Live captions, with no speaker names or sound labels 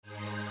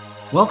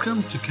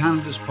Welcome to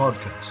Canada's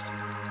podcast.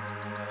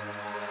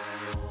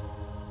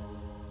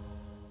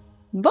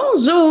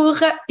 Bonjour,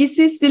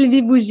 ici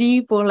Sylvie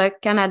Bougie pour le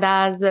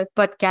Canada's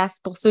podcast.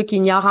 Pour ceux qui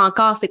ignorent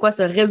encore, c'est quoi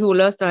ce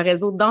réseau-là? C'est un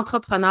réseau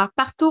d'entrepreneurs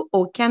partout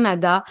au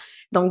Canada.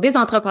 Donc, des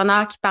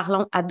entrepreneurs qui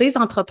parlent à des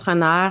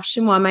entrepreneurs. Je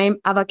suis moi-même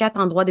avocate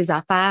en droit des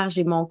affaires.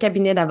 J'ai mon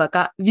cabinet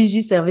d'avocat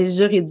Vigie Services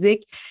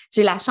juridiques.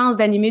 J'ai la chance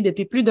d'animer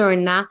depuis plus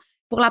d'un an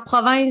pour la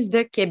province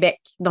de Québec.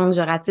 Donc,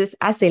 je ratisse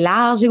assez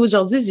large. Et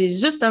aujourd'hui, j'ai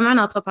justement un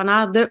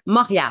entrepreneur de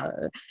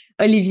Montréal,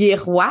 Olivier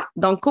Roy,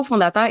 donc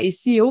cofondateur et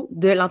CEO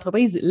de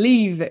l'entreprise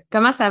Leave.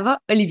 Comment ça va,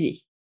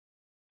 Olivier?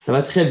 Ça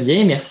va très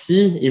bien,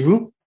 merci. Et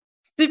vous?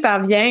 Super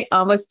bien.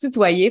 On va se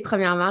tutoyer,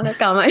 premièrement, là,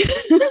 quand même.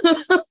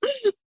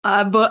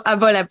 À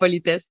bas la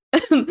politesse.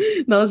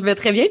 Donc, je vais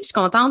très bien. Puis, je suis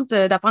contente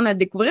d'apprendre à te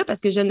découvrir parce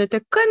que je ne te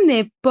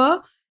connais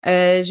pas.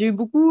 J'ai eu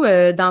beaucoup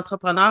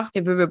d'entrepreneurs que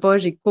veux pas,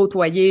 j'ai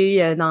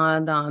côtoyé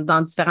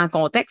dans différents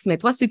contextes, mais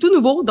toi, c'est tout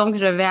nouveau, donc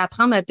je vais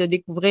apprendre à te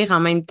découvrir en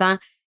même temps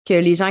que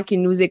les gens qui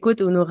nous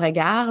écoutent ou nous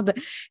regardent.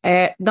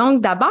 Donc,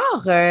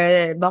 d'abord,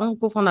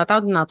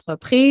 cofondateur d'une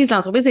entreprise.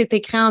 L'entreprise a été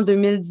créée en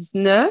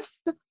 2019.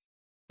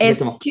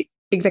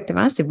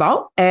 Exactement, c'est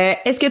bon.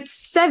 Est-ce que tu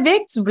savais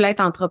que tu voulais être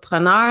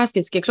entrepreneur? Est-ce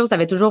que c'est quelque chose que tu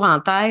avais toujours en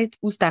tête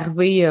ou c'est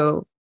arrivé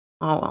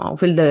au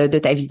fil de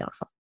ta vie, dans le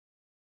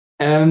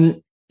fond?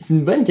 C'est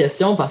une bonne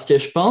question parce que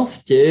je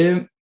pense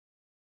que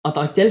en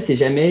tant que tel, c'est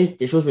jamais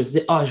quelque chose où je me suis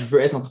dit, je veux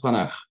être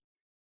entrepreneur.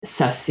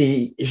 Ça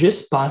s'est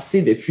juste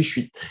passé depuis que je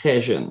suis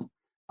très jeune.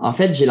 En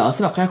fait, j'ai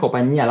lancé ma première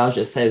compagnie à l'âge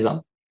de 16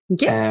 ans.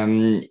 OK.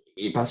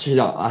 Et parce que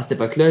à cette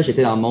époque-là,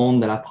 j'étais dans le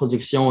monde de la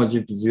production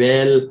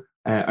audiovisuelle,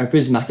 un peu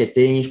du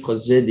marketing. Je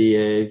produisais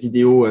des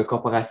vidéos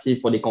corporatives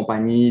pour des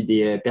compagnies,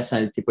 des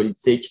personnalités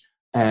politiques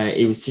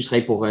et aussi je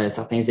travaillais pour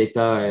certains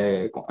États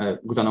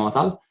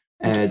gouvernementaux.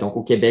 Donc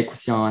au Québec,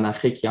 aussi en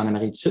Afrique et en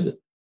Amérique du Sud.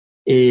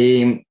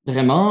 Et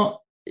vraiment,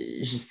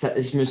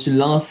 je me suis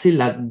lancé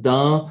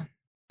là-dedans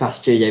parce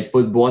qu'il n'y avait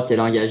pas de boîte qui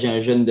allait engager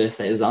un jeune de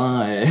 16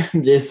 ans,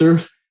 bien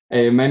sûr.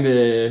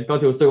 Même quand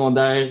tu es au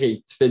secondaire et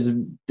que tu fais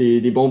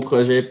des bons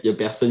projets, puis il n'y a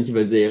personne qui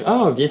va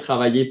dire viens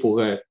travailler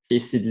pour chez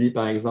Sidley,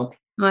 par exemple.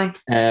 Ouais.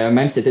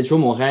 Même c'était toujours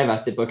mon rêve à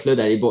cette époque-là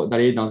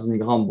d'aller dans une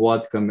grande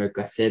boîte comme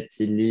Cossette,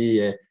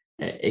 Sidley,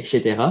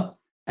 etc.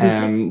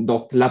 Okay.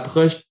 Donc,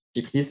 l'approche que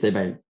j'ai prise,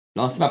 c'était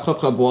lancer ma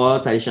propre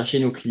boîte, aller chercher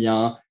nos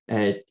clients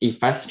et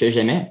faire ce que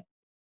j'aimais.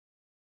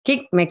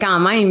 OK, mais quand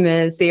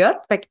même, c'est hot.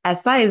 Fait qu'à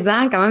 16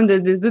 ans, quand même, de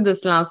décider de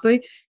se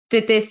lancer, tu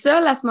étais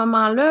seule à ce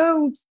moment-là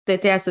ou tu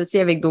t'étais associée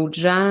avec d'autres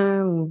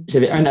gens? Ou...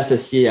 J'avais un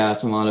associé à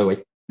ce moment-là, oui.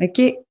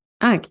 OK.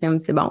 Ah, OK,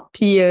 c'est bon.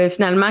 Puis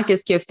finalement,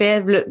 qu'est-ce que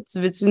fait? Là,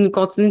 veux-tu nous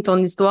continuer ton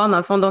histoire? Dans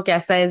le fond, donc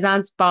à 16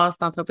 ans, tu passes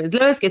cette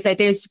entreprise-là. Est-ce que ça a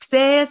été un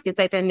succès? Est-ce que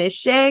ça a été un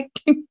échec?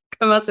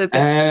 Comment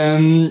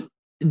c'était?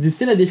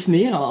 Difficile à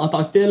définir. En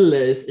tant que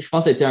tel, je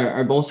pense que ça a été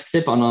un bon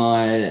succès pendant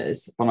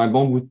un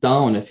bon bout de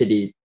temps. On a fait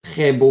des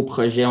très beaux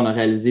projets. On a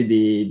réalisé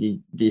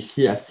des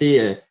défis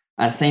assez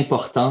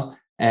importants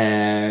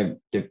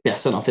que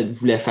personne, en fait,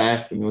 voulait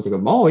faire. Nous, on était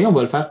comme, bon, oui, on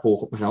va le faire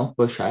pour vraiment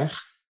pas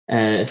cher,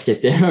 ce qui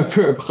était un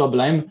peu un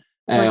problème.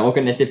 Ouais. On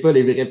connaissait pas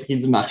les vrais prix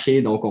du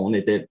marché, donc on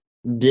était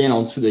bien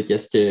en dessous de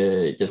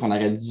qu'est-ce qu'on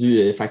aurait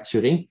dû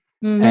facturer.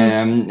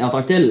 En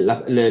tant que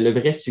tel, le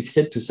vrai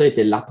succès de tout ça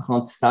était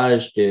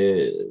l'apprentissage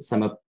que ça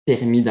m'a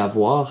permis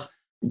d'avoir,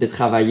 de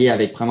travailler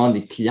avec vraiment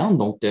des clients,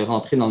 donc de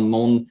rentrer dans le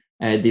monde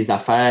des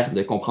affaires,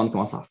 de comprendre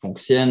comment ça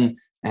fonctionne,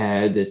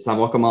 de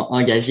savoir comment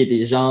engager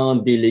des gens,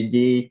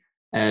 déléguer.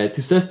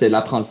 Tout ça, c'était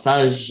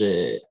l'apprentissage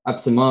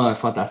absolument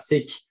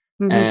fantastique.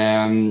 Donc,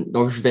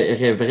 je ne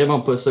verrais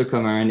vraiment pas ça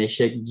comme un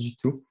échec du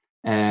tout.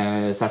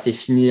 Ça s'est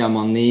fini à un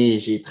moment donné.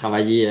 J'ai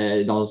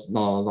travaillé dans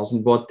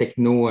une boîte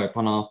techno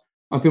pendant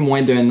un peu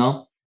moins d'un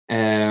an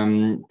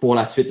pour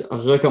la suite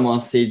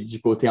recommencer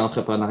du côté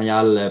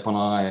entrepreneurial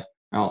pendant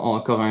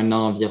encore un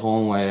an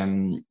environ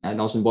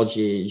dans une boîte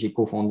que j'ai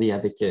cofondée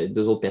avec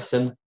deux autres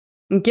personnes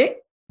OK.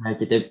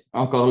 qui étaient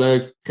encore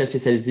là très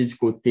spécialisées du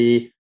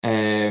côté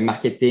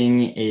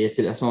marketing. Et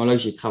c'est à ce moment-là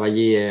que j'ai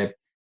travaillé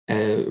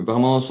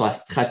vraiment sur la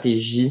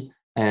stratégie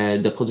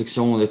de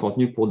production de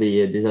contenu pour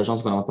des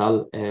agences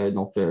gouvernementales.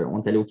 Donc,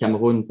 on est allé au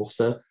Cameroun pour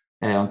ça.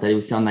 On est allé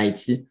aussi en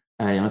Haïti.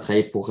 Et on a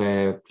travaillé pour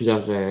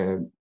plusieurs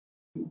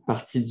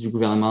partie du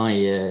gouvernement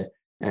et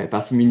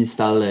partie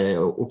municipale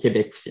au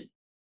Québec aussi.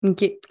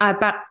 OK.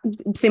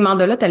 Ces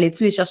mandats-là,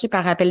 t'allais-tu les chercher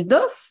par appel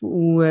d'offres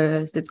ou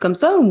c'était comme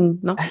ça ou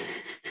non?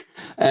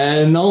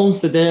 Non,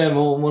 c'était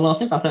mon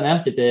ancien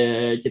partenaire qui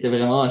était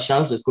vraiment en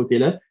charge de ce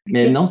côté-là.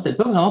 Mais OK. non, c'était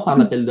pas vraiment par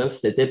l'appel d'offres,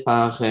 c'était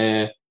par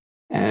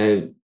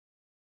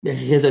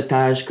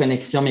réseautage,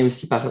 connexion, mais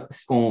aussi par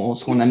ce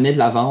qu'on amenait de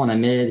l'avant. On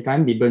amenait quand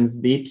même des bonnes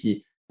idées,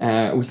 puis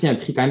aussi un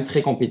prix quand même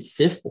très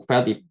compétitif pour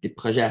faire des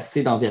projets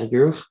assez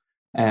d'envergure.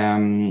 Et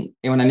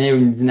on amenait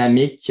une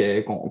dynamique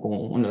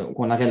qu'on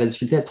aurait la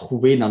difficulté à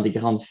trouver dans des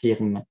grandes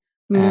firmes.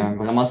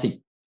 Vraiment,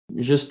 c'est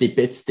juste des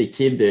petites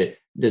équipes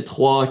de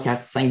 3,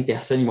 4, 5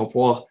 personnes. Ils vont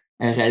pouvoir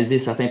réaliser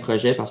certains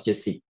projets parce que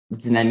c'est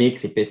dynamique,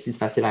 c'est petit, c'est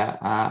facile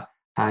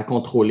à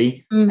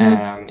contrôler. Et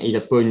il n'y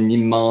a pas une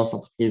immense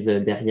entreprise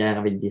derrière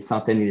avec des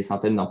centaines et des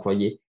centaines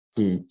d'employés.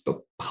 qui va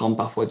prendre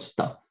parfois du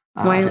temps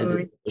à Ouais, réaliser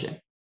ouais. ce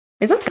projet.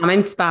 Mais ça, c'est quand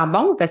même super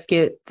bon parce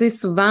que, tu sais,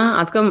 souvent,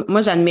 en tout cas,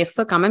 moi, j'admire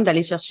ça quand même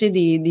d'aller chercher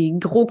des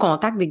gros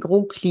contacts, des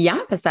gros clients,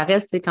 parce que ça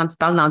reste, tu sais, quand tu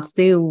parles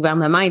d'entité ou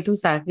gouvernement et tout,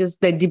 ça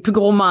risque d'être des plus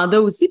gros mandats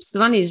aussi. Puis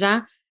souvent, les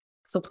gens,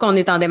 surtout qu'on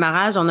est en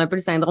démarrage, on a un peu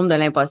le syndrome de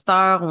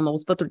l'imposteur, on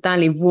n'ose pas tout le temps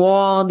aller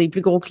voir des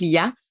plus gros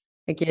clients.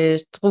 Fait que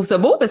je trouve ça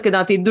beau parce que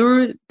dans tes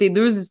deux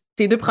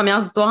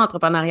premières histoires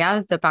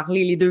entrepreneuriales, tu as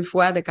parlé les 2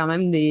 fois de quand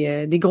même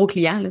des gros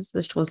clients, là. Ça,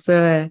 je trouve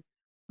ça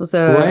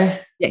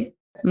Ouais, bien.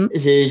 Mm.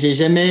 j'ai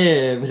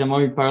jamais vraiment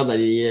eu peur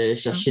d'aller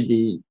chercher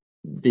des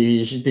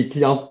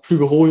clients plus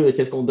gros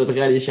que ce qu'on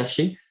devrait aller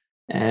chercher.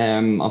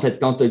 En fait,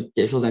 quand tu as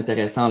quelque chose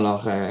d'intéressant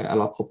à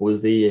leur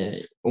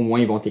proposer, au moins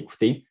ils vont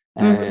t'écouter.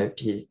 Mhm.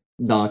 Puis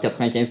dans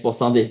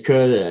 95% des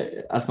cas,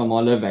 à ce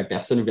moment-là, ben,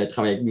 personne ne voulait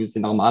travailler avec nous, c'est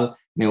normal,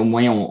 mais au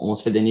moins on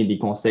se fait donner des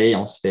conseils,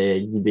 on se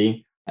fait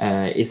guider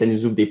et ça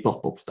nous ouvre des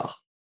portes pour plus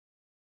tard.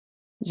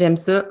 J'aime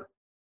ça.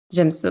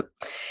 J'aime ça.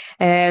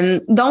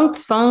 Donc,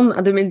 tu fondes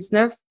en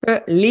 2019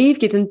 Livre,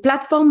 qui est une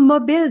plateforme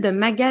mobile de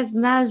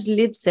magasinage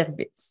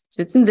libre-service.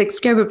 Tu veux-tu nous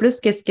expliquer un peu plus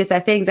qu'est-ce que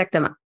ça fait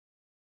exactement?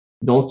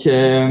 Donc,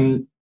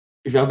 je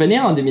vais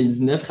revenir en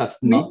 2019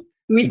 rapidement.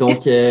 Oui, oui.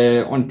 Donc,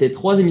 on était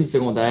 3 amis du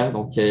secondaire,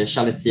 donc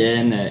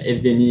Charles-Étienne,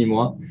 Evgeny et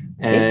moi.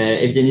 OK.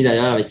 Evgeny,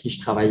 d'ailleurs, avec qui je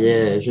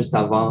travaillais juste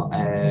avant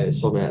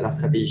sur la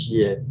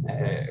stratégie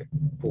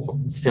pour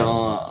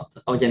différentes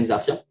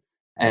organisations.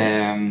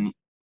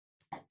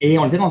 Et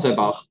on était dans un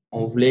bar.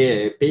 On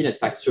voulait payer notre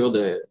facture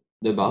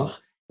de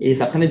bar. Et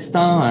ça prenait du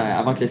temps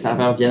avant que le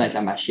serveur vienne avec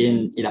la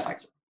machine et la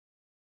facture.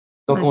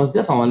 Donc, Ouais. on se dit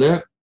à ce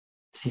moment-là,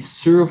 c'est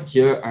sûr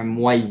qu'il y a un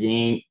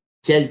moyen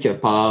quelque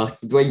part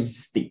qui doit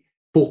exister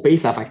pour payer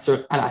sa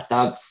facture à la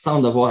table sans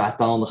devoir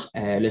attendre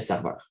le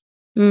serveur.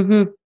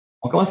 Mhm.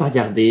 On commence à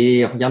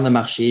regarder, on regarde le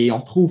marché,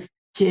 on trouve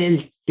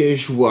quelques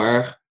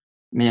joueurs,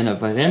 mais il n'y en a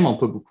vraiment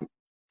pas beaucoup.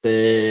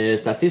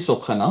 C'est assez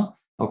surprenant.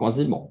 Donc, on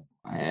se dit, bon,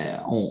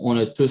 on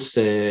a tous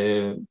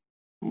le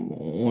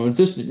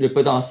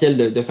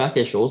potentiel de faire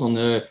quelque chose. On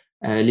a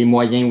les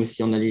moyens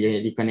aussi, on a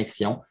les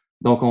connexions.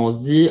 Donc, on se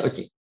dit, OK,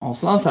 on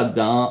se lance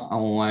là-dedans,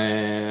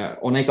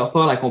 on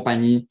incorpore la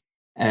compagnie,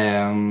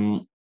 on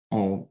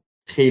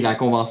crée la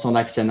convention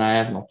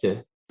d'actionnaires. Donc,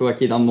 toi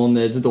qui es dans le monde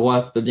du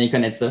droit, tu dois bien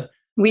connaître ça.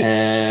 Oui.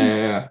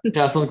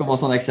 Création de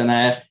convention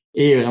d'actionnaires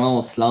et vraiment,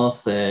 on se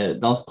lance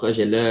dans ce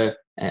projet-là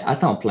à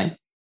temps plein.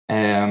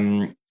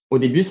 Au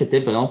début, c'était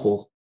vraiment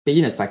pour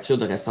payer notre facture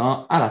de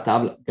restaurant à la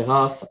table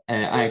grâce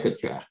à un code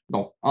QR.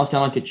 Donc, en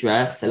scannant le code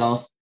QR, ça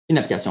lance une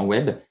application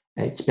web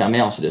qui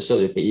permet ensuite de ça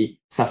de payer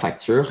sa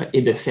facture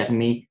et de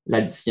fermer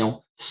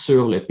l'addition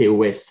sur le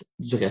POS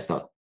du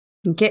restaurant.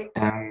 OK.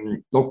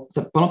 Donc,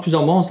 pendant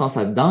plusieurs mois, on se lance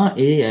là-dedans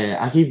et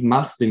arrive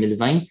mars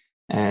 2020,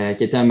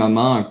 qui était un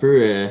moment un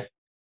peu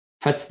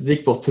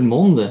fatidique pour tout le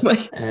monde. Oui.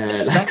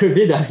 La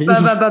COVID arrive.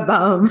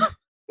 Bam.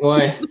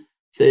 Ouais,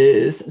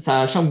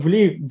 ça a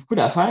chamboulé beaucoup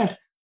d'affaires.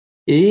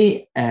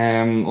 Et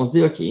on se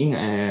dit, OK,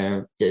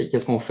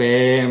 qu'est-ce qu'on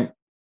fait?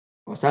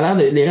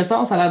 Les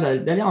restaurants, ça a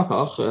l'air d'aller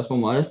encore à ce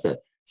moment-là. Ça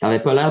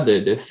n'avait pas l'air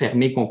de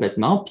fermer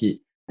complètement.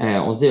 Puis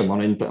on se dit, bon,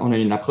 on a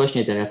une approche qui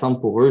est intéressante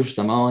pour eux,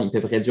 justement. Ils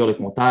peuvent réduire le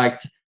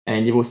contact.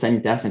 Niveau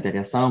sanitaire, c'est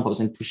intéressant. Pas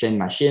besoin de toucher une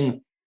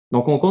machine.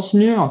 Donc, on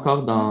continue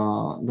encore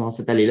dans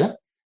cette allée-là.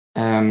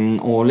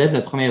 On lève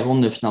notre première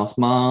ronde de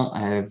financement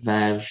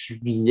vers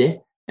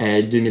juillet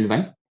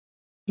 2020.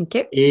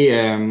 OK. Et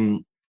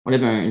on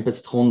lève une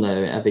petite ronde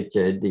avec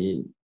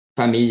des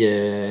familles,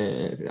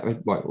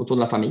 autour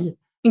de la famille,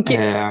 OK.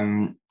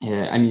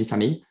 amis et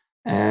famille.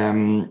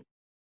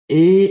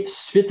 Et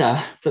suite à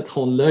cette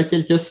ronde-là,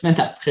 quelques semaines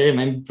après,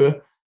 même pas,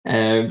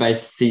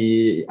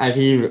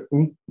 arrive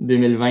août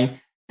 2020,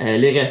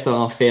 les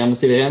restaurants ferment.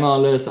 C'est vraiment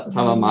là,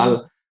 ça va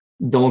mal.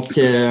 Donc,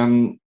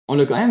 on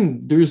a quand même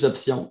 2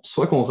 options.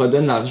 Soit qu'on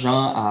redonne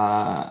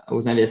l'argent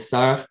aux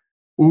investisseurs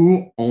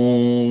ou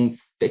on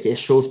fait quelque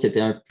chose qui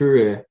était un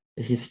peu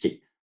risqué.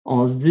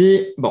 On se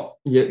dit, bon,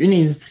 il y a une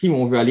industrie où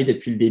on veut aller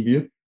depuis le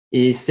début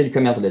et c'est le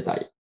commerce de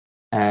détail.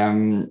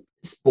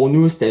 Pour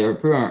nous, c'était un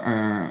peu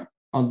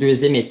en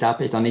deuxième étape,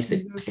 étant donné que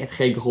c'était très,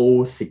 très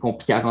gros, c'est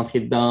compliqué à rentrer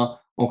dedans,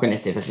 on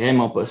connaissait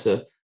vraiment pas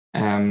ça.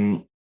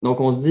 Donc,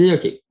 on se dit,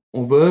 OK,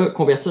 on va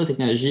convertir la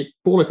technologie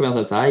pour le commerce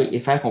de détail et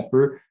faire qu'on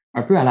peut,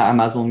 un peu à la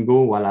Amazon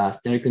Go ou à la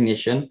Stanley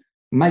Recognition,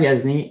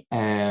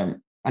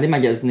 aller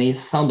magasiner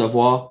sans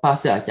devoir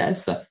passer à la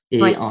caisse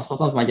et en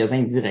sortant du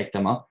magasin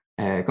directement,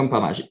 comme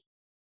par magie.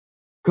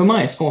 Comment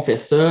est-ce qu'on fait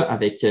ça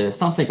avec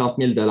 150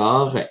 000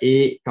 $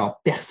 et quand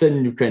personne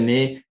ne nous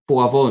connaît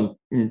pour avoir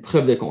une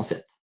preuve de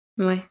concept?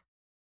 Ouais.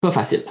 Pas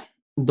facile.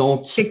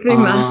 Donc,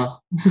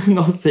 Effectivement.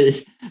 non,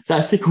 c'est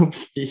assez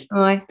compliqué.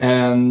 Ouais.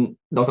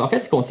 Donc, en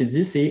fait, ce qu'on s'est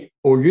dit, c'est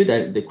au lieu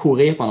de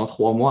courir pendant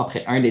 3 mois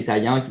après un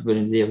détaillant qui va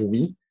nous dire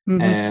oui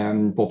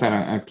pour faire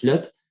un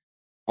pilote,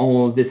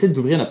 on décide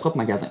d'ouvrir notre propre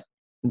magasin.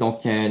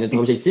 Donc, notre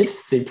objectif,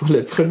 c'est pour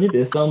le 1er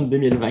décembre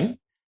 2020.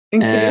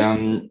 OK.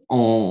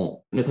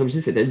 Notre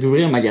objectif, c'était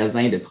d'ouvrir un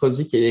magasin de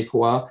produits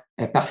québécois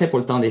parfait pour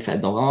le temps des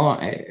fêtes. Donc, vraiment,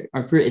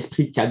 un peu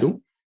esprit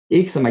cadeau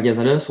et que ce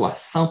magasin-là soit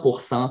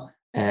 100%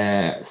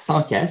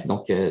 sans caisse.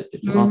 Donc,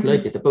 tu rentres là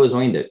et que tu n'as pas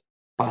besoin de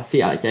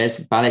passer à la caisse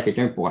ou parler à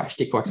quelqu'un pour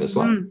acheter quoi que ce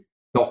soit.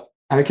 Donc,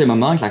 avec le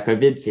moment de la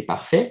COVID, c'est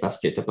parfait parce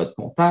que tu n'as pas de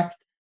contact,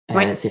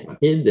 c'est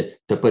rapide,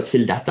 tu n'as pas de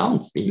file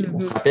d'attente. Puis, on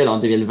se rappelle, en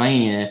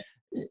 2020,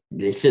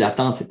 les files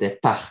d'attente, c'était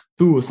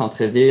partout au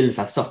centre-ville,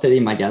 ça sortait des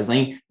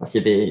magasins parce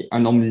qu'il y avait un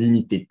nombre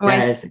limité de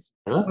caisses, etc.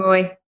 Oui.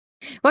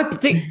 Oui, puis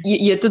tu sais,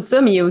 il y a tout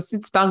ça, mais il y a aussi,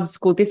 tu parles du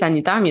côté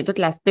sanitaire, mais il y a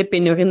tout l'aspect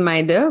pénurie de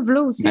main-d'œuvre,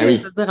 là aussi. Ben là, oui.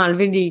 je veux dire,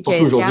 enlever les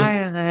Surtout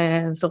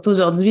caissières, surtout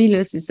aujourd'hui,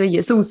 là, c'est ça, il y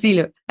a ça aussi,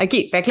 là. OK,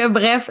 fait que là,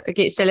 bref, OK,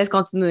 je te laisse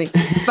continuer.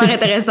 Super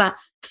intéressant.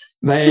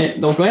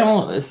 Donc,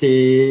 vraiment,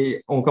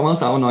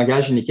 on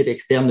engage une équipe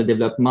externe de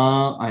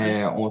développement.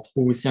 On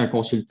trouve aussi un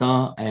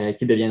consultant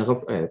qui deviendra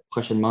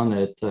prochainement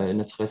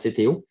notre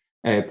CTO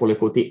pour le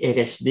côté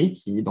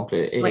RFID. Donc,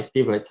 le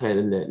RFID va être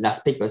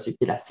l'aspect qui va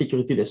s'occuper de la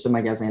sécurité de ce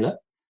magasin-là.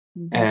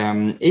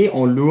 Et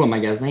on loue un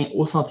magasin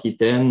au Centre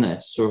Eaton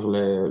sur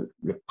le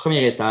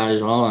premier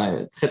étage,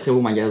 vraiment, très, très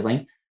beau magasin.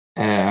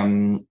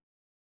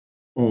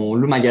 On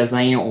loue le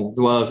magasin, on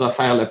doit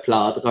refaire le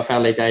plâtre, refaire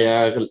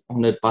l'intérieur.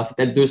 On a passé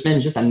peut-être 2 semaines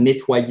juste à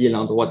nettoyer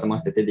l'endroit tellement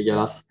c'était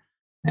dégueulasse.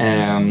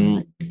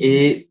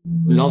 Et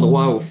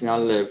l'endroit, au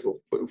final,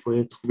 vous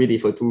pourrez trouver des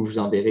photos, je vous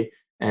enverrai,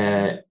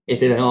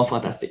 était vraiment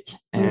fantastique.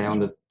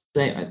 On a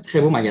un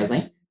très beau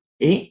magasin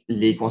et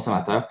les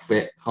consommateurs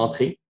pouvaient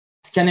rentrer,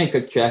 scanner un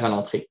code QR à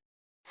l'entrée.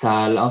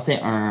 Ça lançait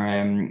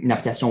une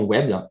application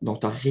web, donc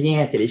tu n'as rien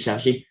à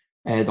télécharger.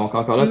 Donc,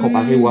 encore là,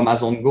 comparé au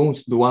Amazon Go,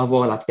 tu dois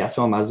avoir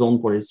l'application Amazon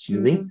pour les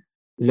utiliser.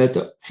 Là, tu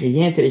n'as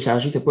rien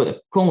téléchargé, tu n'as pas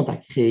de compte à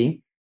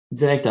créer.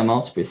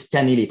 Directement, tu peux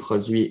scanner les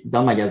produits dans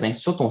le magasin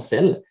sur ton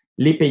cell,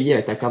 les payer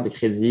avec ta carte de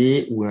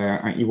crédit ou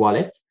un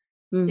e-wallet.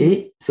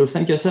 Et c'est aussi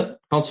simple que ça.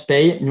 Quand tu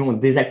payes, nous, on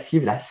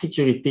désactive la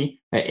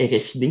sécurité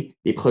RFID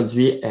des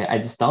produits à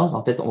distance.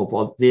 En fait, on va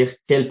pouvoir dire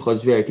quel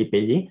produit a été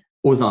payé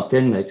aux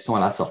antennes qui sont à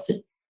la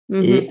sortie.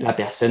 Et la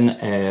personne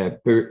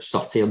peut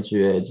sortir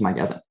du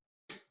magasin.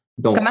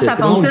 Donc, comment ça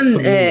fonctionne?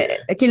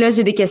 OK, là,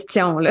 j'ai des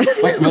questions. Oui,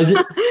 vas-y.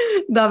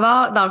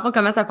 D'abord, dans le fond,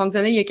 comment ça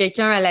fonctionnait? Il y a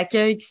quelqu'un à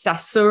l'accueil qui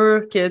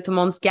s'assure que tout le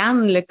monde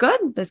scanne le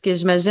code? Parce que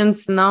j'imagine,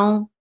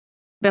 sinon,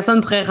 personne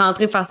ne pourrait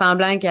rentrer, faire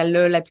semblant qu'elle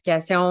a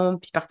l'application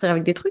puis partir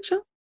avec des trucs,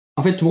 genre?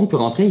 En fait, tout le monde peut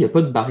rentrer, il n'y a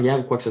pas de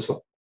barrière ou quoi que ce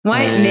soit. Oui,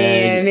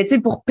 mais tu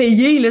sais, pour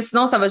payer, là,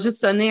 sinon, ça va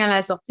juste sonner à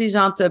la sortie,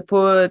 genre, t'as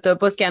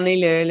pas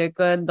scanné le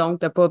code, donc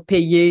t'as pas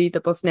payé, t'as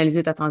pas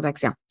finalisé ta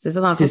transaction. C'est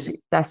ça, dans le fond,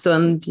 ça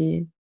sonne,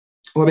 puis...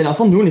 Oui, bien dans le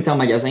fond, nous, on était en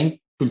magasin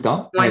tout le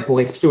temps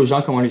pour expliquer aux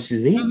gens comment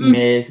l'utiliser.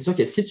 Mais c'est sûr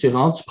que si tu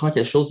rentres, tu prends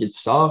quelque chose et tu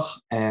sors,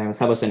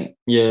 ça va sonner.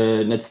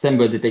 Notre système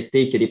va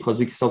détecter qu'il y a des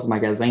produits qui sortent du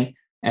magasin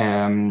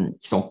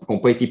qui n'ont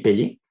pas été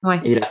payés.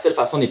 Et la seule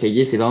façon de les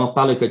payer, c'est vraiment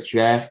par le code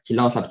QR qui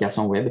lance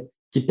l'application web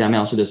qui permet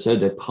ensuite de ça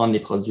de prendre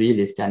les produits,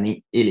 les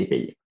scanner et les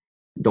payer.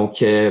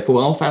 Donc, il faut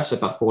vraiment faire ce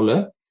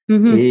parcours-là.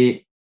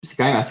 Et c'est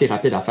quand même assez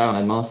rapide à faire,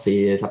 honnêtement.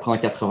 Ça prend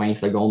 80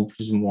 secondes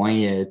plus ou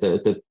moins.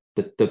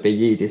 T'as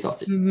payé et t'es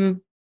sorti.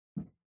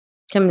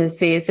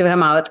 C'est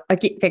vraiment hot.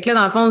 OK. Fait que là,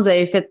 dans le fond, vous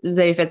avez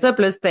fait ça,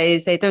 puis là, ça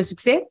a été un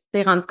succès? Tu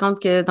t'es rendu compte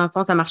que, dans le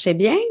fond, ça marchait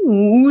bien?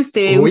 Ou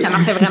ça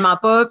marchait vraiment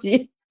pas?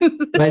 Puis...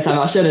 Ben, ça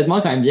marchait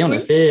honnêtement quand même bien. On a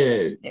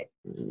fait,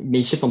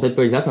 mes chiffres sont peut-être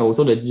pas exacts, mais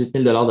autour de 18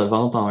 000 $ de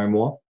vente en un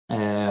mois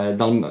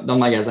dans le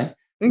magasin.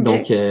 Okay.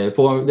 Donc,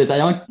 pour un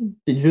détaillant qui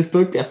n'existe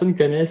pas, que personne ne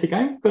connaît, c'est quand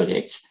même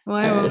correct.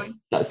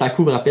 Ça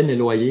couvre à peine le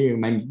loyer,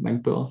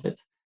 même pas, en fait.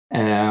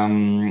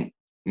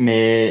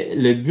 Mais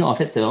le but, en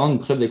fait, c'est vraiment une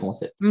preuve de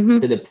concept.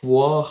 C'est de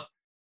pouvoir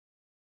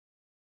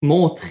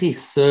montrer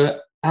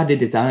ça à des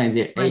détaillants et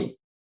dire hey,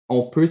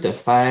 on peut te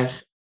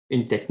faire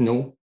une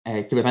techno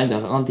qui va permettre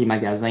de rendre tes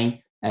magasins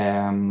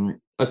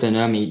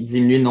autonomes et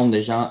diminuer le nombre de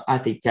gens à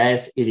tes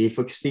caisses et les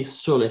focusser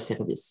sur le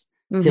service.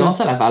 C'est vraiment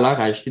ça la valeur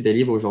à ajouter de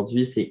Livre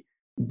aujourd'hui, c'est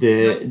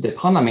de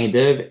prendre la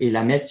main-d'œuvre et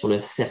la mettre sur le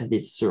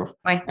service, sur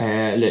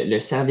le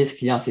service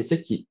client. C'est ça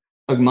qui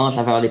augmente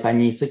la valeur des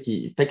paniers, ça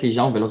qui fait que les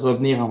gens veulent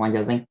revenir en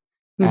magasin.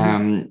 Puis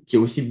il y a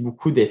aussi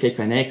beaucoup d'effets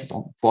connexes,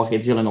 donc pouvoir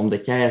réduire le nombre de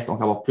caisses,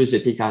 donc avoir plus de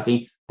pieds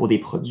carrés pour des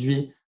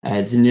produits,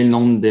 diminuer le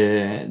nombre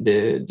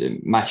de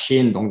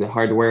machines, donc de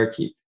hardware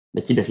qui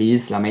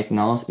brisent, la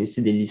maintenance, mais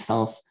aussi des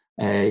licences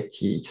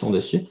qui sont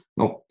dessus.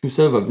 Donc, tout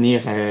ça va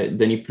venir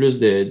donner plus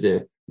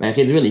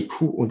réduire les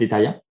coûts aux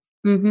détaillants.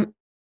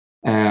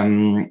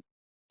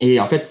 Et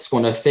en fait, ce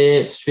qu'on a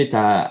fait suite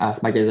à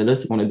ce magasin-là,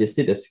 c'est qu'on a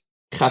décidé de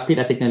scraper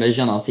la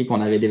technologie en entier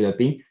qu'on avait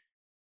développée.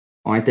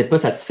 On n'était pas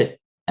satisfait.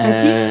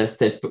 Ben,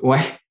 ça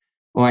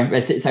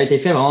a été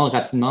fait vraiment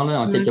rapidement, là,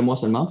 en quelques mois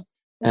seulement,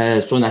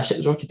 sur une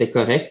architecture qui était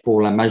correcte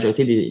pour la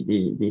majorité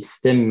des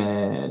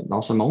systèmes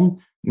dans ce monde.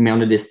 Mais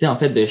on a décidé en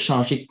fait de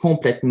changer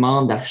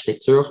complètement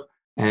d'architecture.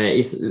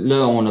 Et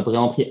là, on a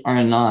vraiment pris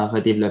 1 an à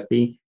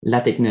redévelopper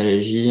la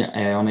technologie.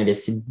 On a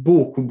investi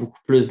beaucoup, beaucoup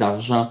plus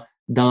d'argent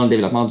dans le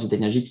développement d'une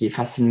technologie qui est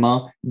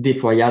facilement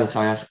déployable à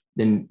travers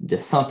de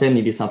centaines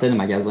et des centaines de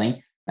magasins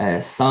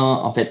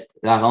sans en fait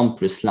la rendre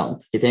plus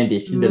lente, qui était un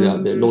défi de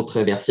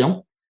l'autre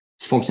version,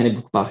 qui fonctionnait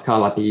beaucoup par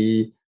call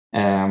API.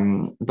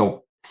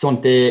 Donc, si on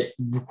était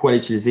beaucoup à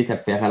l'utiliser, ça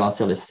pouvait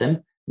ralentir le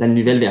système. La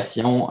nouvelle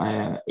version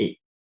est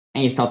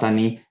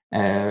instantanée,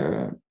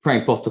 peu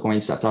importe combien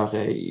d'utilisateurs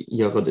il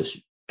y aura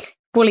dessus.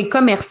 Pour les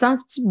commerçants,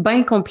 c'est-tu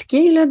bien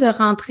compliqué là, de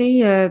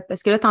rentrer?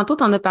 Parce que là, tantôt,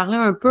 tu en as parlé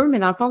un peu, mais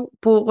dans le fond,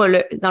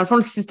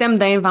 le système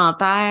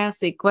d'inventaire,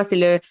 c'est quoi?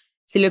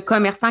 C'est le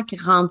commerçant qui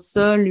rentre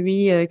ça,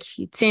 lui,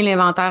 qui tient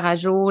l'inventaire à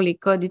jour, les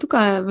codes et tout.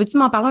 Veux-tu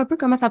m'en parler un peu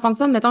comment ça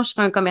fonctionne? Mettons, je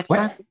serais un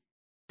commerçant.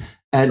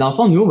 Dans le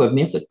fond, nous, on va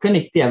venir se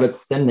connecter à votre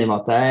système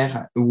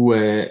d'inventaire ou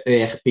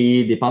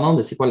ERP, dépendant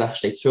de c'est quoi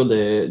l'architecture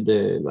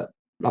de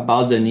la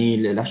base de données,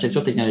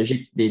 l'architecture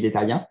technologique des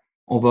détaillants.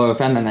 On va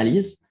faire une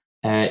analyse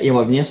et on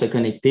va venir se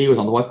connecter aux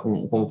endroits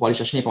qu'on va pouvoir aller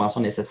chercher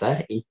l'information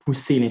nécessaire et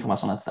pousser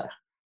l'information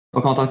nécessaire.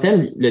 Donc, en tant que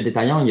tel, le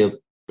détaillant, il n'y a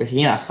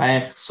rien à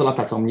faire sur la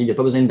plateforme libre. Il n'y a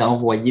pas besoin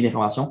d'envoyer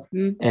l'information.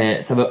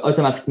 Ça va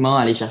automatiquement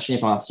aller chercher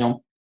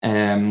l'information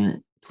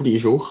tous les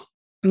jours.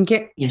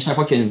 Okay. Et à chaque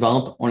fois qu'il y a une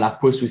vente, on la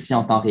pousse aussi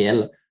en temps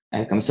réel.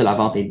 Comme ça, la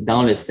vente est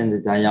dans le système de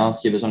détaillant.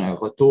 S'il y a besoin d'un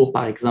retour,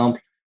 par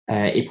exemple,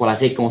 et pour la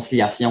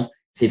réconciliation,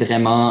 c'est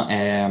vraiment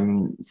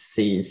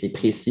c'est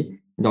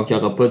précis. Donc, il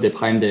n'y aura pas de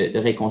problème de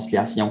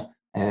réconciliation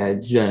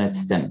dû à notre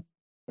système.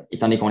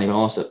 Étant donné qu'on est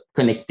vraiment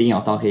connecté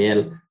en temps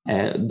réel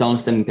dans le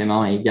système de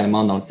paiement et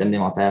également dans le système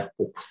d'inventaire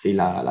pour pousser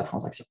la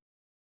transaction.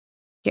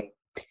 OK.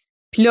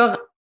 Puis là,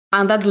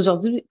 en date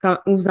d'aujourd'hui,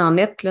 où vous en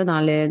êtes là,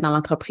 dans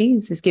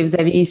l'entreprise? Est-ce que vous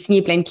avez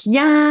signé plein de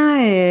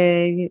clients?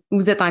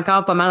 Vous êtes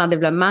encore pas mal en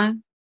développement?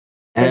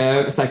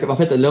 En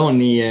fait, là,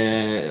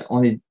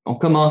 on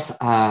commence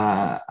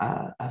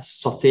à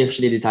sortir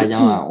chez les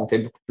détaillants. On fait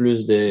beaucoup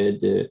plus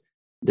de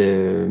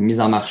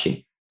mise en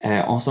marché.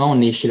 En ce moment,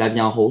 on est chez La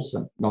Vie en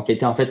Rose, donc qui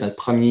était en fait notre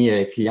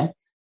premier client.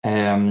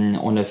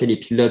 On a fait des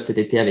pilotes cet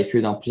été avec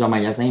eux dans plusieurs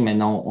magasins.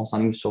 Maintenant, on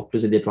s'enligne sur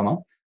plus de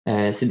déploiements.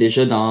 C'est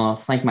déjà dans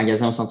 5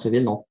 magasins au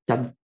centre-ville, donc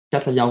 4 La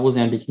Vie en Rose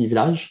et un Bikini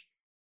Village.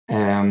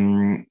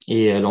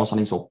 Et là, on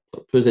s'enligne sur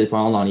plus de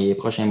déploiements dans les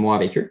prochains mois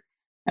avec eux.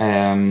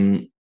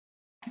 Donc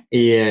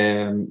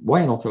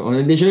on a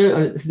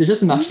c'est déjà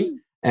sur le marché.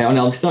 On est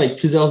en discussion avec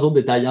plusieurs autres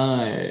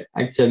détaillants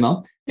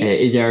actuellement.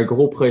 Et il y a un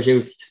gros projet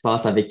aussi qui se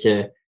passe avec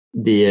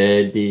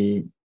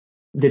des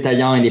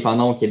détaillants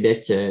indépendants au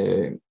Québec, qui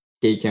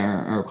est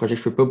un projet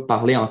que je ne peux pas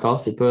parler encore,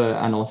 c'est pas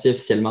annoncé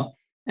officiellement,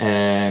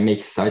 mais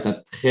ça va être un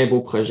très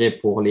beau projet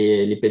pour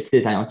les petits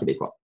détaillants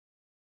québécois.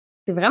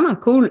 C'est vraiment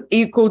cool.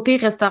 Et côté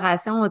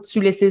restauration,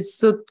 as-tu laissé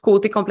ça de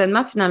côté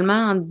complètement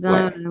finalement en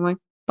disant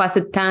pas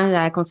assez de temps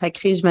à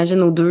consacrer, j'imagine,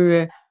 aux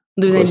deux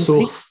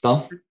ressources,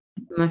 temps.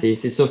 Ouais.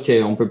 C'est sûr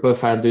qu'on ne peut pas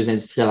faire 2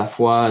 industries à la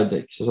fois,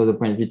 que ce soit d'un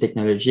point de vue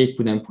technologique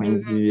ou d'un point de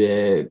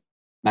vue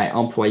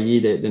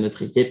employé de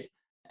notre équipe.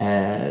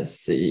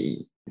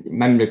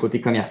 Même le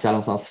côté commercial,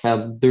 en sens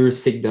faire 2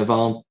 cycles de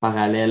vente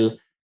parallèles,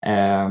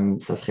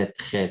 ça serait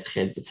très,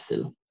 très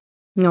difficile.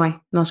 Oui,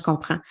 non, je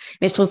comprends.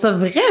 Mais je trouve ça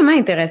vraiment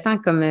intéressant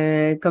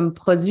comme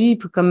produit,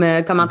 comme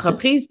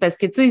entreprise, parce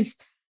que, tu sais,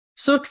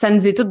 sûr que ça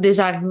nous est tout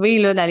déjà arrivé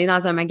là, d'aller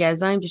dans un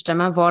magasin puis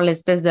justement voir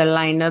l'espèce de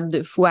line-up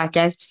de fou à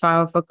caisse puis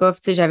faire fuck off.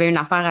 Tu sais, j'avais une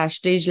affaire à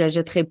acheter, je la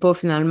jetterai pas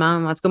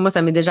finalement. En tout cas, moi,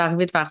 ça m'est déjà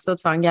arrivé de faire ça, de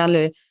faire regarde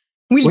le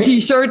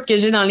t-shirt que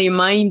j'ai dans les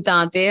mains, il me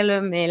tentait,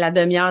 là, mais la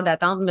demi-heure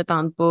d'attente me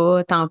tente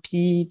pas, tant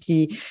pis.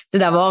 Puis, tu sais,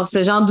 d'avoir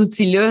ce genre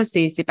d'outils-là,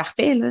 c'est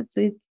parfait, là, tu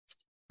sais. Tu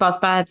passes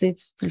pas, tu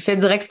le fais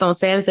direct sur ton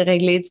cell, c'est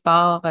réglé, tu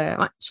pars.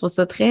 Je trouve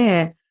ça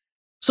très.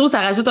 Je trouve que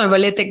ça rajoute un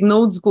volet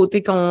techno du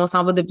côté qu'on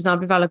s'en va de plus en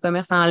plus vers le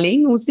commerce en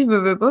ligne aussi,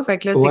 veux pas. Fait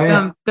que là, c'est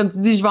comme tu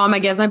dis, je vais en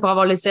magasin pour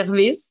avoir le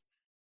service.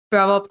 Je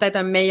peux avoir peut-être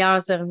un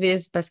meilleur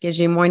service parce que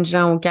j'ai moins de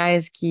gens aux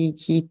caisses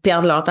qui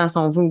perdent leur temps, si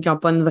on veut, ou qui n'ont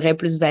pas une vraie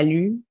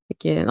plus-value. Fait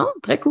que non,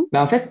 très cool.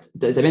 En fait,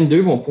 tu avais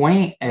 2 bons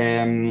points.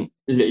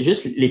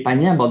 Juste les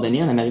paniers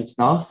abandonnés en Amérique du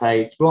Nord, ça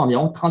équivaut à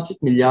environ 38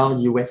 milliards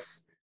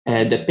US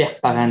de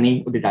pertes par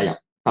année aux détaillants.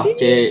 Parce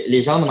que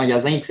les gens de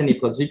magasins, ils prennent des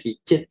produits puis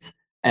ils quittent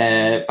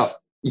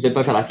parce qu'ils ne veulent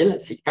pas faire la file.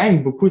 C'est quand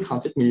même beaucoup,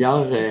 38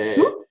 milliards.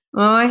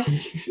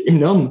 C'est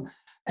énorme.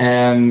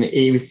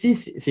 Et aussi,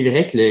 c'est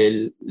vrai que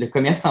le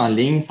commerce en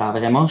ligne, ça a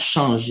vraiment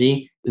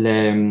changé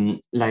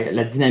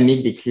la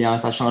dynamique des clients.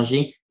 Ça a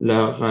changé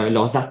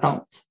leurs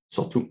attentes,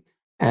 surtout.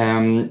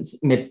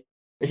 Mais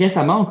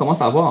récemment, on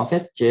commence à voir en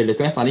fait que le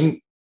commerce en ligne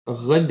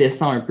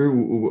redescend un peu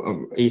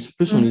ou est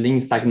plus sur une ligne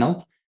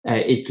stagnante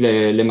et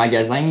que le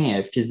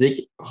magasin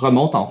physique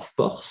remonte en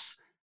force.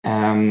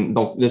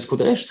 Donc, de ce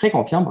côté-là, je suis très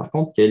confiant, par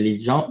contre, que les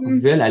gens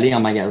veulent aller en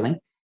magasin,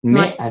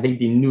 mais avec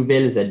des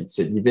nouvelles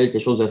habitudes. Ils veulent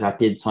quelque chose de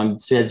rapide. Ils sont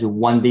habitués à du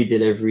one-day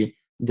delivery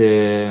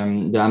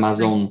de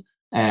Amazon.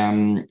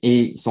 Et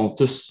ils sont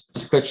tous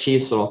scotchés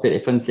sur leur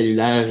téléphone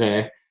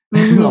cellulaire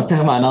en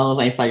permanence,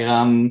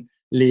 Instagram,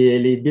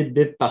 les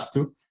bip-bip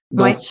partout.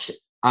 Donc,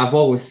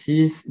 avoir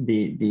aussi cette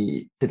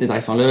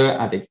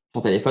interaction-là avec ton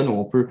téléphone où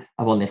on peut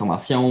avoir de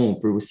l'information, on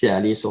peut aussi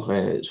aller sur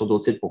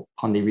d'autres sites pour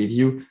prendre des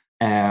reviews.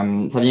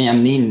 Ça vient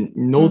amener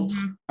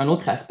un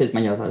autre aspect du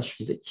magasinage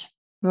physique.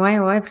 Oui,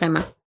 vraiment.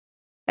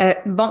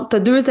 Bon, tu as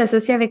 2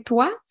 associés avec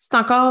toi. C'est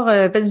encore,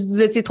 parce que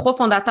vous étiez 3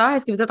 fondateurs.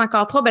 Est-ce que vous êtes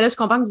encore 3? Ben là, je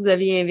comprends que vous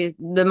aviez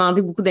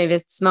demandé beaucoup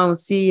d'investissement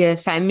aussi,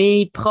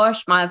 famille,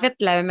 proches. Mais en fait,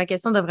 ma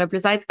question devrait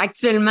plus être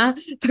actuellement,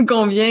 tu as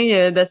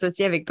combien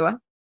d'associés avec toi?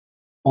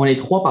 On est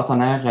 3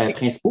 partenaires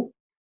principaux.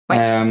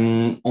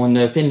 Oui. On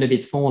a fait une levée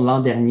de fonds l'an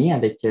dernier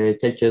avec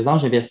quelques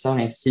anges investisseurs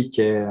ainsi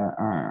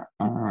qu'un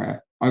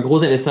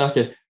gros investisseur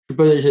que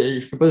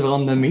je peux pas vraiment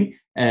nommer.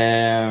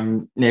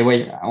 Mais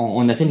oui,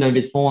 on a fait une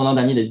levée de fonds l'an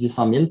dernier de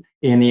 800 000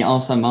 et on est en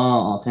ce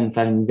moment en train de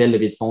faire une nouvelle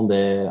levée de fonds de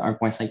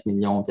 1,5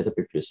 million, peut-être un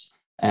peu plus,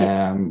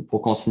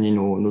 pour continuer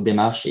nos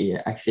démarches et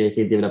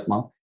accélérer le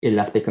développement et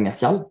l'aspect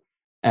commercial.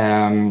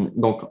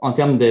 Donc, en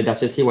termes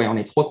d'associés, ouais, on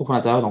est 3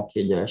 cofondateurs. Donc,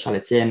 il y a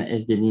Charles-Étienne,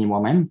 Evgeny et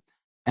moi-même.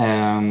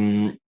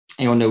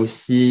 Et on a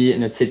aussi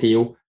notre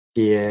CTO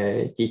qui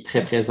est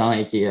très présent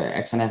et qui est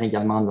actionnaire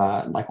également de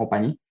la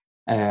compagnie.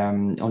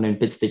 On a une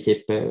petite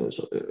équipe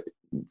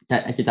qui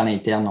est en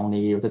interne. On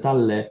est au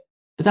total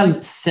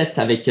 7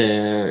 avec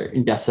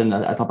une personne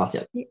à temps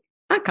partiel.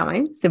 Ah, quand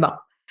même, c'est bon.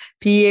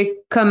 Puis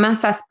comment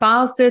ça se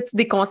passe? As-tu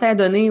des conseils à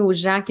donner aux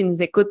gens qui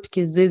nous écoutent et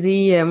qui se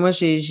disent moi,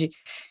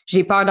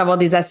 j'ai peur d'avoir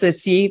des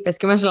associés parce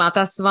que moi, je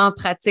l'entends souvent en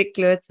pratique,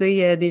 là,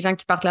 des gens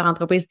qui partent leur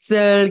entreprise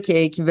seuls,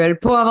 qui veulent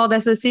pas avoir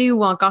d'associés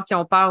ou encore qui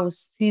ont peur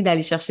aussi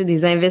d'aller chercher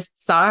des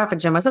investisseurs. Fait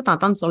que j'aimerais ça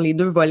t'entendre sur les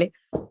 2 volets.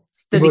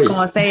 Si tu as des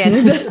conseils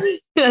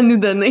à nous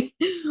donner.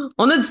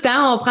 On a du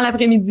temps, on prend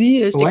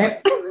l'après-midi. Oui.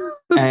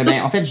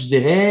 En fait, je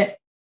dirais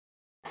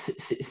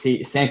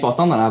c'est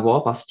important d'en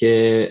avoir parce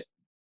que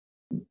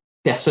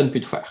personne ne peut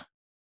tout faire.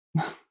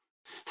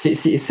 C'est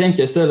simple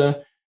que ça, là.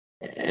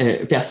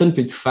 Personne ne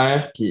peut tout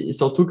faire. Puis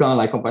surtout quand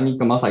la compagnie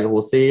commence à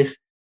grossir,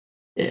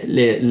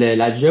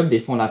 la job des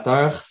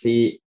fondateurs,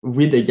 c'est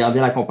oui, de garder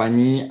la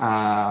compagnie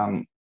à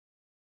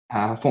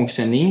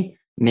fonctionner,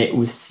 mais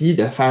aussi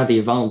de faire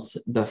des ventes,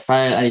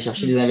 aller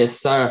chercher des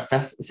investisseurs,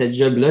 faire cette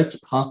job-là qui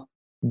prend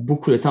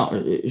beaucoup de temps.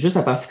 Juste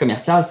la partie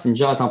commerciale, c'est une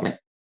job à temps plein.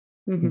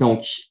 Mm-hmm.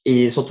 Donc,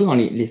 et surtout dans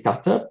les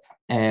startups,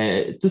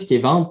 tout ce qui est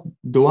vente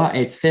doit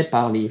être fait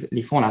par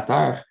les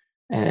fondateurs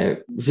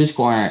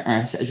jusqu'à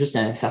un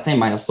certain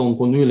milestone.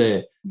 Pour nous,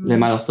 le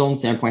milestone,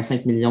 c'est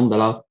 1,5 million de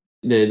dollars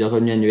de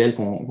revenus annuels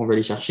qu'on veut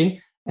aller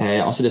chercher.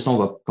 Ensuite de ça, on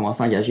va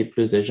commencer à engager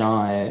plus de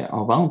gens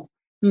en vente.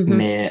 Mm-hmm.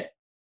 Mais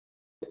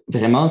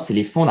vraiment, c'est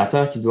les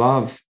fondateurs qui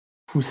doivent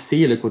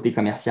pousser le côté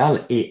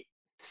commercial. Et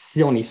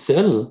si on est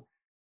seul,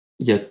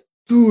 il y a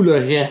tout le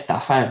reste à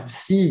faire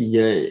aussi. Il y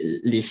a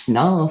les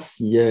finances,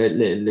 il y a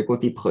le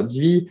côté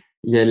produit,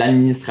 il y a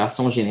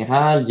l'administration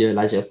générale, il y a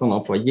la gestion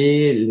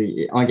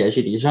d'employés,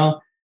 engager des gens.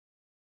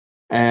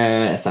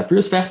 Ça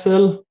peut se faire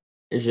seul.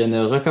 Je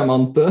ne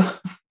recommande pas.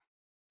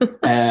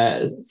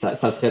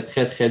 Ça serait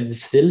très, très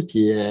difficile.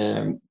 Puis,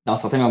 dans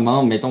certains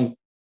moments, mettons,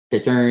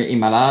 quelqu'un est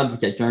malade ou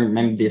quelqu'un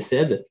même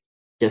décède,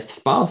 qu'est-ce qui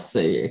se passe?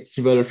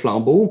 Qui va le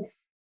flambeau?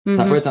 Mm-hmm.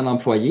 Ça peut être un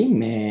employé,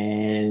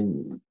 mais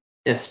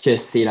est-ce que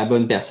c'est la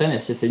bonne personne?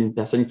 Est-ce que c'est une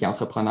personne qui est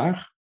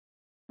entrepreneur?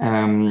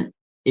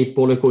 Et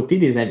pour le côté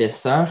des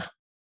investisseurs,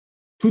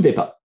 tout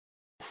dépend.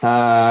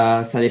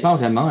 Ça dépend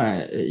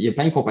vraiment. Il y a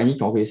plein de compagnies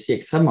qui ont réussi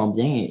extrêmement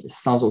bien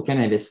sans aucun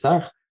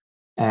investisseur.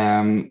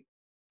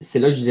 C'est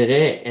là que je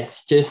dirais,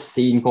 est-ce que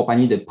c'est une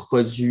compagnie de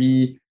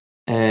produits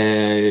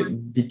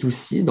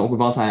B2C, donc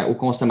vente aux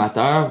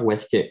consommateurs, ou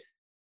est-ce que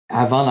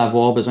avant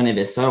d'avoir besoin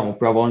d'investisseurs, on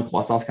peut avoir une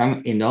croissance quand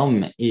même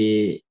énorme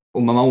et au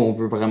moment où on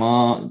veut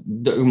vraiment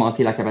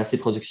augmenter la capacité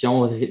de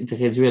production,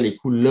 réduire les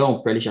coûts, là,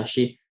 on peut aller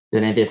chercher de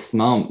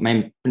l'investissement,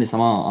 même pas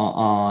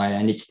nécessairement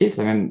en équité,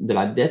 c'est même de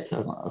la dette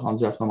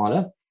rendue à ce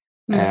moment-là.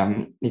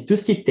 Mais tout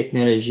ce qui est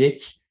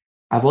technologique,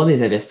 avoir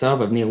des investisseurs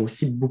va venir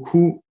aussi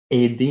beaucoup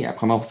aider à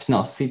vraiment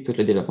financer tout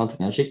le développement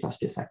technologique parce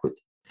que ça coûte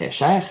très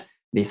cher.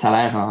 Les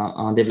salaires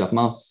en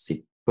développement,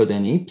 c'est pas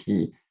donné.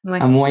 Puis,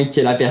 à moins que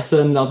la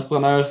personne,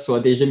 l'entrepreneur, soit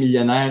déjà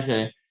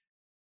millionnaire,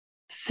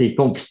 c'est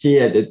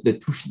compliqué de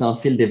tout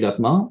financer le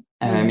développement.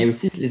 Mais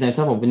aussi, les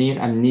investisseurs vont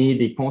venir amener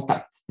des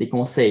contacts, des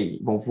conseils,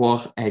 vont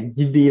pouvoir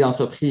guider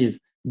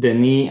l'entreprise,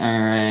 donner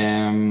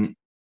une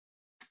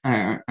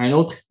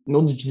autre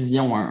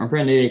vision, un peu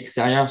un œil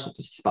extérieur sur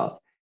tout ce qui se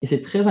passe. Et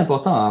c'est très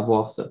important à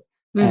avoir ça.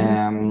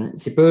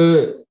 C'est pas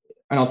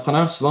un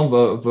entrepreneur souvent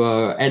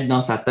va être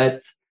dans sa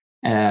tête,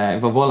 va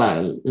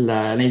voir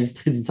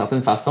l'industrie d'une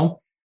certaine façon,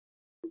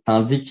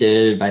 tandis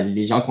que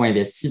les gens qui ont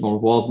investi vont le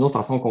voir d'une autre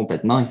façon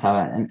complètement et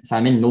ça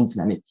amène une autre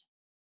dynamique.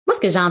 Moi, ce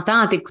que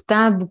j'entends en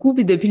t'écoutant beaucoup,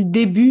 puis depuis le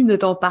début de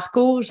ton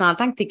parcours,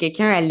 j'entends que tu es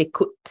quelqu'un à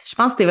l'écoute. Je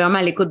pense que tu es vraiment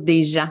à l'écoute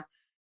des gens.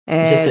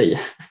 J'essaye.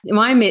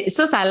 Oui, mais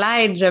ça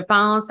l'aide, je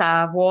pense,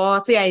 à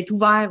avoir, tu sais, à être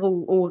ouvert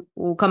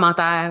aux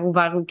commentaires,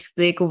 ouvert aux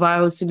critiques,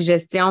 ouvert aux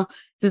suggestions.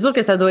 C'est sûr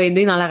que ça doit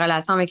aider dans la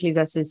relation avec les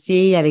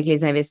associés, avec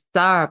les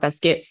investisseurs, parce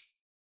que,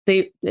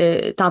 tu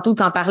sais, tantôt,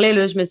 tu en parlais,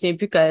 là, je me souviens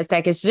plus que c'était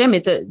à quel sujet,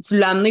 mais tu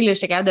l'as amené, là,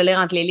 j'étais capable de lire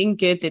entre les lignes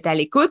que tu étais à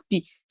l'écoute.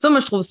 Puis ça, moi,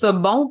 je trouve ça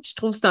bon, puis je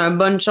trouve que c'est une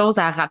bonne chose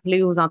à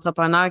rappeler aux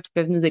entrepreneurs qui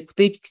peuvent nous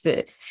écouter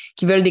puis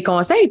qui veulent des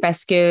conseils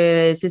parce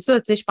que c'est ça,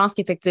 tu sais, je pense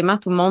qu'effectivement,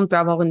 tout le monde peut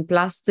avoir une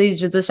place. Tu sais,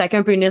 je veux dire,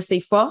 chacun peut unir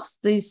ses forces.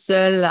 Tu sais,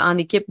 seul, en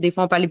équipe, des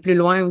fois, on peut aller plus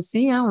loin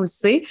aussi, hein, on le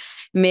sait.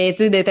 Mais, tu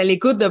sais, d'être à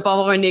l'écoute, de ne pas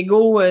avoir un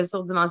ego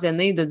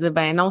surdimensionné, de dire,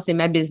 ben non, c'est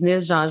ma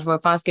business, genre, je vais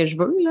faire ce que je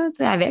veux, là, tu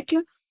sais, avec, là.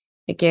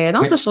 Fait que,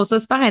 non, ça, je trouve ça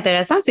super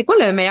intéressant. C'est quoi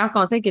le meilleur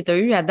conseil que tu as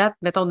eu à date,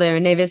 mettons,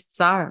 d'un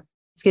investisseur?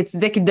 Parce que tu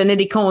disais qu'il te donnait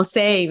des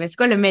conseils, mais c'est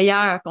quoi le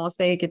meilleur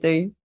conseil que tu as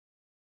eu?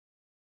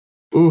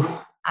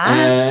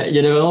 Ah! Il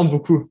y en a vraiment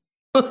beaucoup.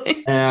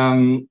 Ouais.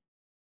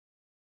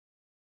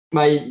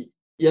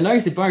 Il y en a un,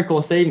 c'est pas un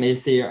conseil, mais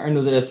c'est un de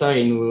nos investisseurs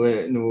et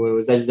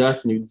nos aviseurs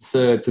qui nous dit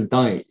ça tout le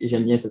temps, et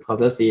j'aime bien cette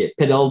phrase-là, c'est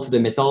pedal to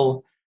the metal,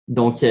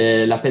 donc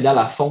la pédale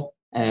à fond.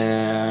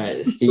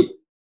 Ce qui est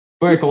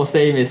pas un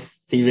conseil, mais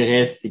c'est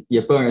vrai, c'est qu'il n'y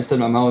a pas un seul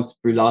moment où tu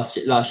peux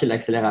lâcher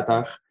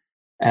l'accélérateur.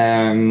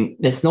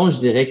 Mais sinon, je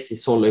dirais que c'est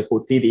sur le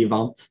côté des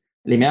ventes.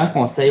 Les meilleurs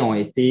conseils ont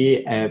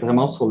été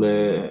vraiment sur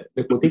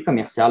le côté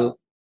commercial.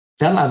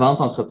 Faire la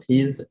vente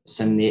entreprise,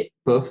 ce n'est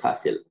pas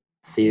facile.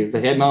 C'est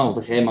vraiment,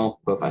 vraiment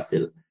pas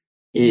facile.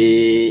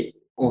 Et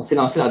on s'est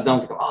lancé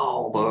là-dedans.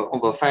 On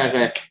va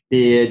faire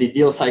des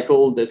deal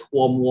cycles de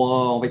 3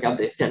 mois. On va être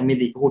capable de fermer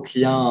des gros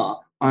clients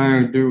en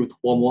 1, 2 ou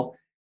 3 mois.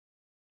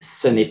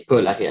 Ce n'est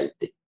pas la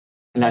réalité.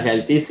 La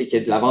réalité, c'est que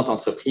de la vente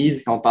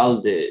entreprise, quand on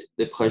parle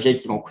de projets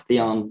qui vont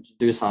coûter entre du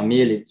 200 000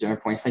 et du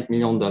 1,5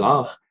 million de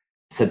dollars,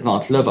 cette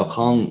vente-là va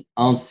prendre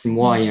entre 6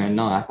 mois et 1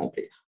 an à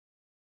accomplir.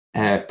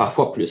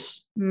 Parfois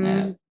plus.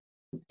 Mm.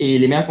 Et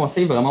les meilleurs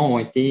conseils vraiment ont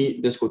été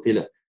de ce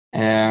côté-là.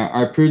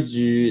 Un peu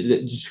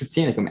du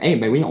soutien, comme, hey,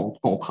 ben oui, on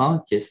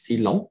comprend que c'est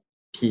long,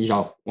 puis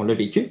genre, on l'a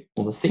vécu,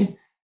 on le sait.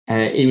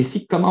 Et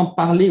aussi, comment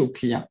parler aux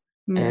clients.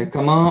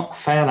 Comment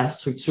faire la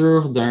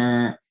structure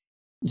d'une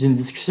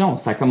discussion.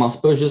 Ça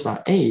commence pas juste en,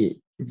 hey,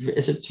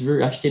 est-ce que tu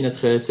veux acheter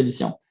notre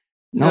solution?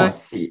 Non, Ouais.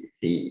 c'est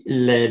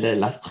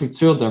la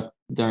structure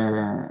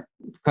d'un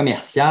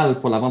commercial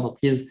pour la vente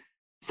entreprise.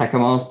 Ça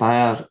commence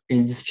par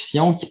une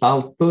discussion qui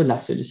parle pas de la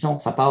solution,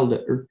 ça parle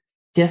de eux.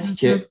 Qu'est-ce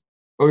que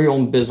eux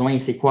ont besoin?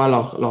 C'est quoi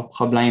leur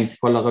problème? C'est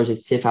quoi leur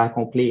objectif à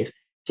accomplir?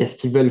 Qu'est-ce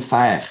qu'ils veulent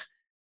faire?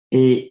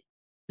 Et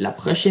la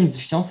prochaine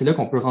discussion, c'est là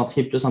qu'on peut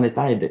rentrer plus en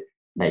détail de,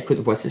 ben, écoute,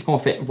 voici ce qu'on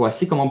fait,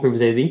 voici comment on peut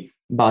vous aider,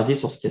 basé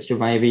sur ce que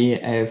vous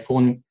avez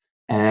fourni.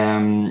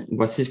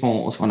 Voici ce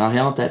qu'on aurait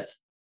en tête.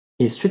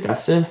 Et suite à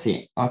ça,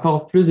 c'est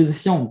encore plus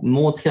d'édition,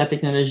 montrer la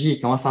technologie,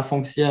 comment ça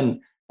fonctionne,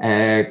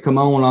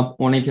 comment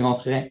on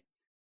l'implémenterait.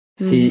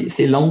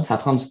 C'est long, ça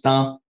prend du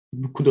temps,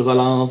 beaucoup de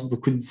relances,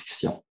 beaucoup de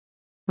discussions.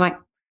 Ouais.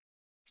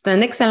 C'est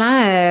un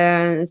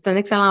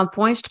excellent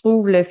point, je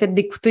trouve, le fait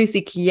d'écouter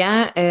ses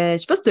clients. Je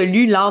sais pas si tu as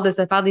lu L'art de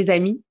se faire des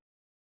amis.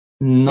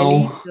 Le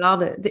Non,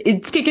 livre,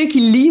 Es-tu quelqu'un qui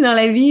lit dans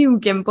la vie ou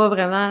qui aime pas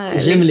vraiment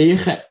j'aime lire.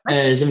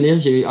 J'aime lire.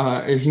 J'ai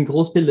une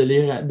grosse pile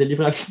de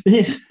livres à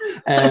finir.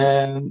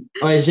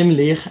 Ouais, j'aime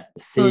lire.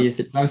 Ouais.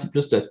 Le problème, c'est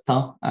plus le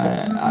temps,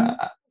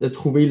 de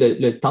trouver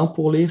le temps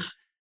pour lire.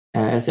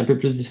 C'est un peu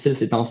plus difficile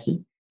ces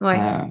temps-ci. Ouais.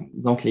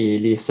 Donc,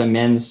 les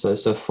semaines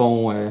se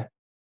font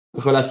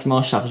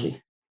relativement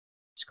chargées.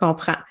 Je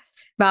comprends.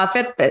 Ben, en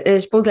fait,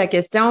 je pose la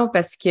question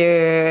parce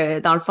que,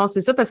 dans le fond,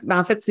 c'est ça, parce que, ben,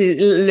 en fait, c'est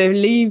le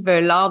livre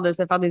L'art de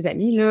se faire des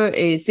amis, là,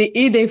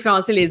 et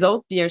d'influencer les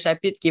autres. Puis il y a un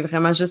chapitre qui est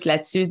vraiment juste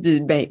là-dessus,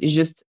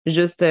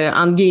 juste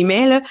entre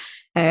guillemets,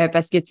 là,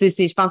 parce que, tu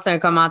sais, je pense que c'est un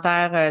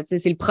commentaire, tu sais,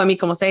 c'est le premier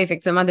conseil,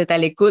 effectivement, d'être à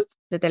l'écoute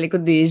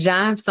des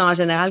gens. Puis ça, en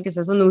général, que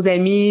ce soit nos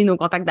amis, nos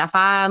contacts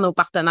d'affaires, nos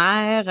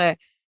partenaires,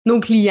 nos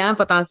clients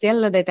potentiels,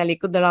 là, d'être à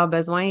l'écoute de leurs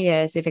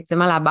besoins, c'est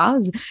effectivement la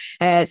base.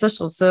 Ça, je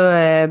trouve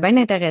ça bien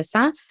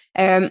intéressant.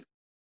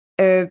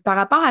 Par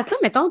rapport à ça,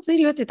 mettons, tu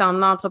sais, là,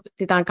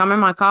 quand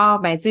même encore,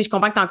 ben, tu sais, je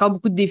comprends que tu as encore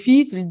beaucoup de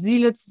défis, tu le dis,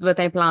 là, tu vas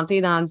t'implanter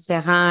dans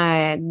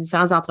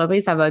différentes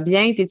entreprises, ça va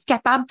bien. Es-tu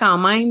capable quand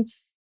même,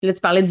 là,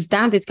 tu parlais du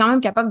temps, es-tu quand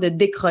même capable de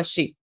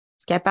décrocher?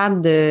 Es-tu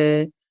capable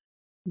ouais,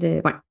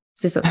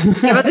 c'est ça.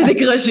 Capable de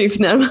décrocher,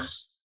 finalement.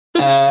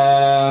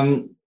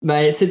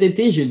 Ben, cet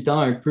été, j'ai eu le temps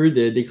un peu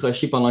de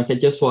décrocher pendant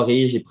quelques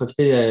soirées. J'ai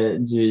profité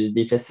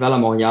des festivals à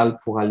Montréal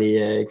pour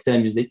aller écouter la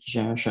musique. Je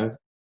suis un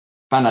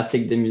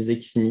fanatique de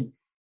musique fini.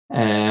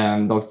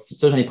 Donc,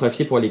 ça, j'en ai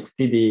profité pour aller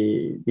écouter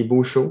des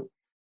beaux shows.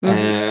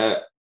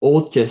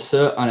 Autre que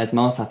ça,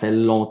 honnêtement, ça fait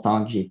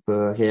longtemps que j'ai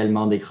pas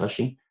réellement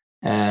décroché.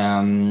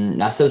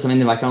 La seule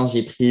semaine de vacances que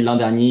j'ai pris l'an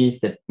dernier,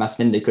 c'était ma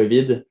semaine de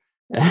COVID.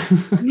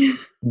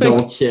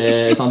 Donc,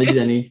 c'est en début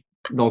d'année.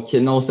 Donc,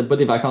 non, c'était pas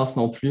des vacances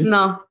non plus.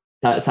 Non.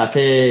 Ça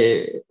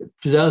fait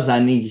plusieurs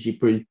années que j'ai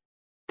pas eu le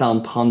temps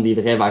de prendre des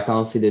vraies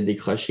vacances et de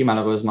décrocher,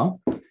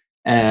 malheureusement.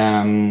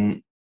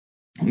 Mais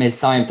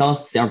ça, en même temps,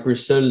 c'est un peu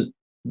ça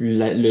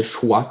le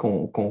choix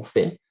qu'on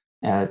fait.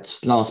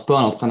 Tu te lances pas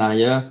en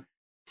entrepreneuriat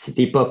si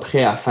tu n'es pas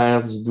prêt à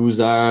faire du 12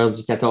 heures,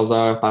 du 14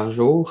 heures par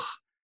jour,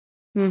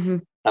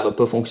 ça va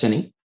pas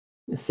fonctionner.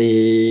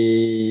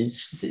 C'est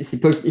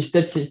pas,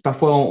 peut-être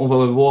parfois on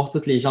va voir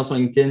tous les gens sur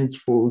LinkedIn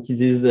qui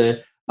disent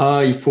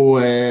il faut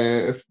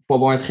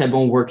avoir un très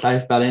bon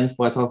work-life balance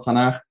pour être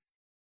entrepreneur.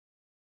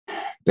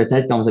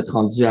 Peut-être quand vous êtes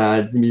rendu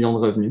à 10 millions de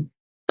revenus.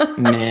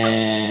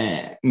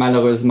 Mais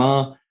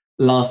malheureusement,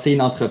 lancer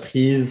une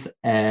entreprise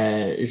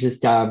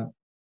jusqu'à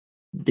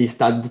des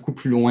stades beaucoup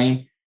plus loin,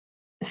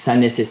 ça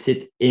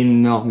nécessite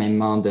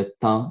énormément de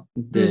temps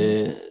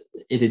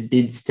et de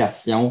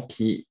dédication,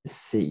 puis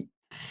c'est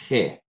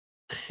très,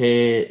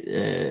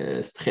 très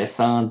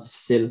stressant,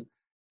 difficile.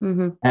 Je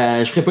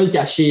ne ferais pas le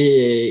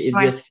cacher et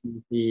dire que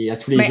c'est à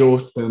tous les jours,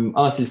 c'est comme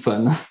c'est le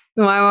fun.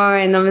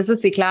 Ouais, non, mais ça,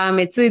 c'est clair.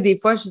 Mais tu sais, des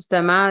fois,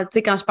 justement, tu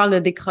sais, quand je parle de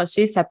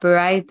décrocher, ça peut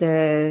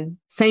être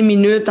 5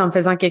 minutes en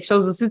faisant quelque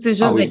chose aussi, tu sais,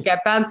 juste d'être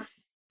capable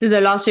de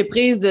lâcher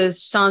prise, de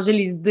changer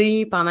les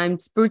idées pendant un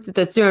petit peu.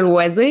 As-tu un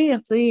loisir,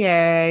 tu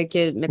sais,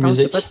 que, mettons,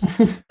 musique. je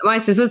sais pas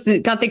ouais, c'est ça.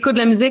 Quand tu écoutes de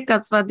la musique, quand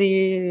tu fais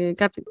des.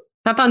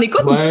 Quand t'en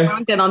écoutes ou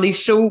quand tu es dans des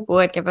shows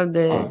pour être capable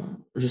de.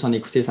 Juste en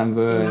écouter, ça me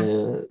va.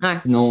 Ouais.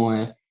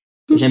 Sinon,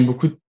 j'aime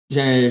beaucoup.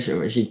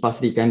 J'ai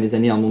passé quand même des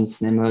années dans le monde du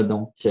cinéma,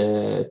 donc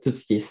tout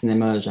ce qui est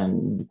cinéma, j'aime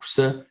beaucoup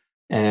ça.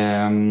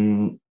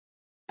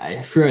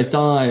 Il fut un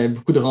temps,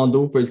 beaucoup de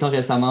rando, pas eu le temps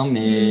récemment,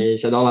 mais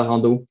j'adore la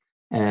rando.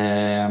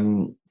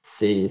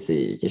 C'est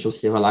quelque chose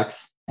qui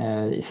relaxe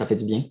et ça fait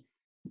du bien.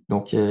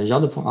 Donc, j'ai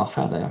hâte de pouvoir en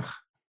refaire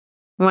d'ailleurs.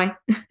 Ouais.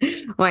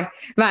 Ouais.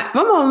 Ben,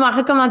 moi, ma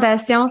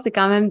recommandation, c'est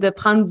quand même de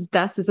prendre du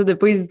temps. C'est ça, de ne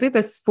pas hésiter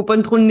parce qu'il ne faut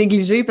pas trop le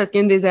négliger parce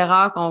qu'une des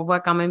erreurs qu'on voit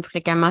quand même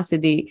fréquemment, c'est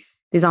des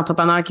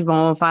entrepreneurs qui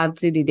vont faire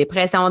des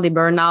dépressions, des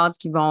burn-out,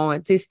 qui vont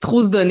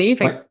trop se donner.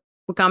 Fait qu'il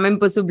faut quand même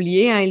pas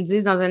s'oublier. Hein, ils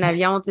disent dans un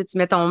avion, tu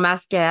mets ton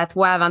masque à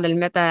toi avant de le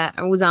mettre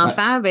aux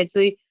enfants. Ben,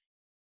 tu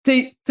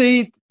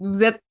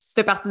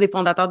fais partie des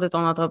fondateurs de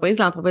ton entreprise.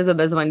 L'entreprise a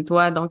besoin de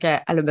toi, donc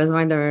elle a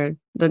besoin de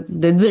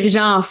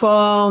dirigeants en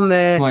forme,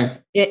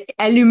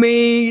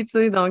 allumés,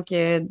 donc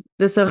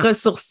de se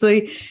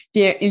ressourcer.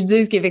 Puis ils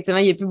disent qu'effectivement,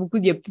 il n'y a plus beaucoup,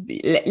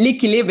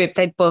 l'équilibre est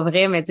peut-être pas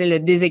vrai, mais le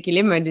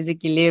déséquilibre, un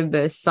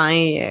déséquilibre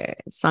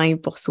sain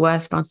pour soi,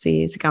 je pense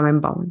que c'est quand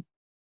même bon.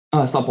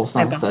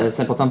 100%.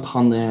 C'est important de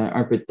prendre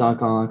un peu de temps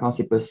quand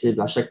c'est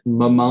possible. À chaque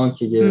moment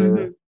qu'il y a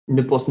une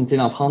opportunité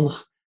d'en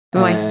prendre,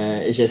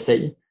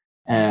 j'essaye.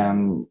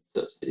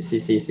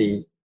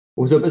 C'est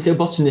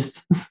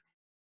opportuniste.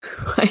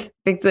 Oui,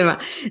 effectivement.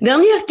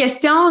 Dernière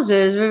question,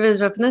 je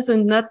vais finir sur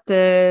une note,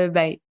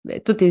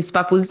 tout est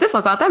super positif,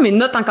 on s'entend, mais une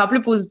note encore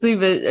plus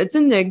positive. As-tu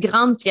une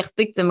grande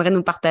fierté que tu aimerais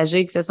nous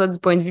partager, que ce soit du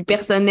point de vue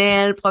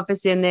personnel,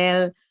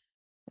 professionnel?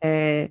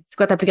 C'est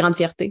quoi ta plus grande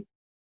fierté?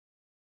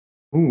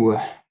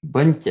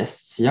 Bonne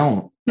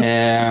question.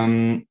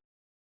 Je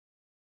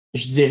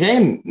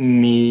dirais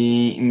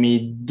mes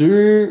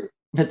deux...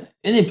 En fait,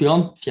 une des plus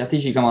grandes fiertés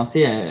que j'ai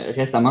commencé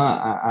récemment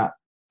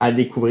à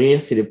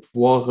découvrir, c'est de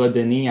pouvoir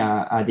redonner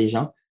à des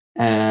gens.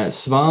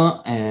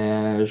 Souvent,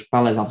 je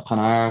parle à des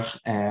entrepreneurs,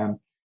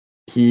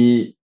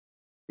 puis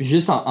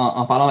juste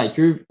en parlant avec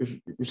eux,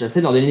 j'essaie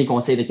de leur donner des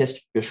conseils de qu'est-ce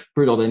que je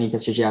peux leur donner,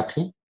 qu'est-ce que j'ai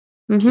appris.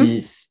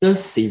 Puis ça,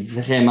 c'est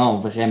vraiment,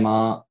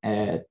 vraiment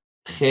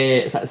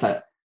très...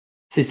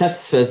 c'est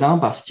satisfaisant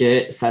parce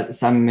que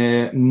ça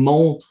me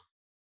montre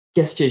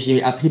qu'est-ce que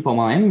j'ai appris pour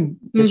moi-même,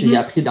 qu'est-ce que j'ai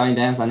appris dans les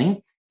dernières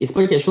années. Et c'est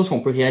pas quelque chose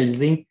qu'on peut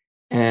réaliser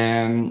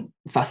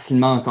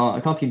facilement.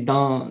 Quand tu es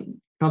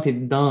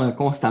dedans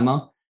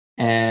constamment,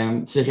 tu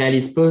ne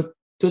réalises pas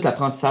tout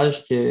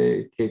l'apprentissage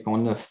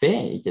qu'on a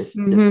fait et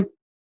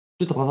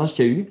tout l'apprentissage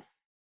qu'il y a eu.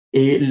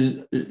 Et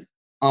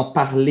en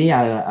parler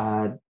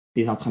à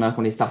des entrepreneurs qui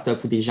ont des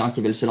startups ou des gens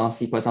qui veulent se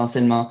lancer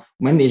potentiellement,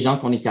 ou même des gens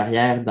qui ont des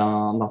carrières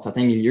dans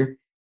certains milieux,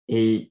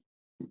 et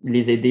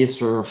les aider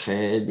sur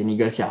des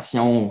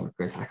négociations,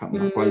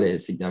 quoi le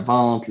cycle de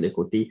vente, le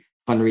côté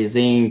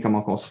fundraising,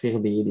 comment construire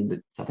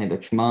certains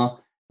documents.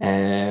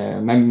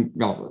 Même,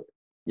 il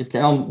y a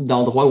plein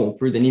d'endroits où on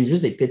peut donner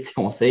juste des petits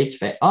conseils qui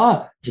fait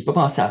j'ai pas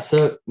pensé à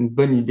ça, une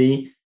bonne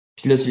idée.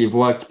 Puis là, tu les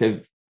vois qui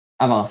peuvent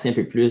avancer un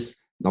peu plus.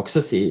 Donc,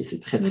 ça, c'est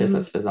très, très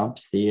satisfaisant.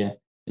 Puis c'est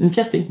une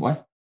fierté, ouais.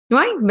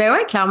 Oui,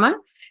 clairement.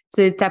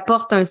 Tu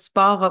apportes un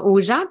support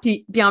aux gens,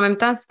 puis en même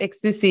temps,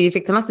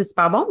 effectivement, c'est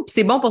super bon. Puis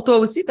c'est bon pour toi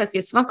aussi, parce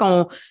que souvent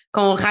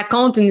qu'on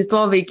raconte une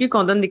histoire vécue,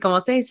 qu'on donne des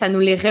conseils, ça nous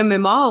les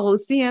remémore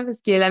aussi, hein, parce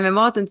que la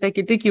mémoire, c'est une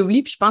faculté qui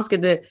oublie. Puis je pense que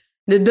de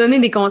donner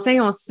des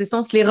conseils, on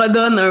se les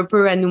redonne un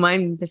peu à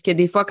nous-mêmes. Parce que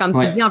des fois, comme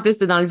tu dis, en plus,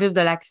 tu es dans le vif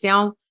de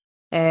l'action,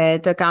 tu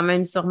as quand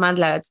même tu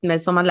te mets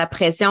sûrement de la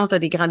pression, tu as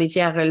des grands défis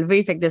à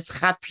relever. Fait que de se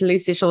rappeler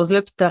ces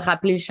choses-là, puis de te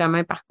rappeler le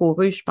chemin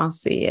parcouru, je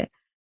pense que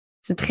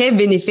c'est très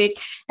bénéfique.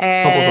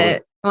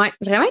 Ouais,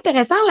 vraiment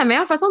intéressant. La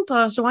meilleure façon de te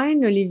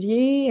rejoindre,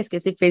 Olivier, est-ce que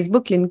c'est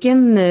Facebook,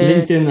 LinkedIn?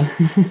 LinkedIn.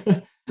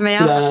 C'est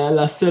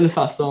la seule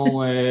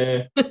façon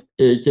que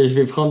je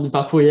vais prendre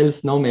par courriel.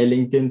 Sinon, mais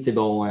LinkedIn, c'est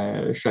bon.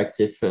 Je suis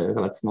actif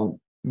relativement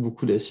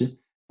beaucoup dessus.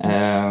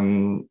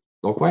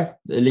 Donc, ouais,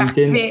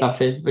 LinkedIn,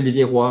 parfait.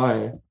 Olivier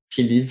Roy,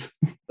 chez Liv.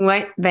 Oui,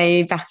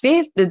 bien,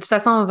 parfait. De toute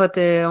façon, on va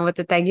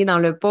te taguer dans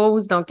le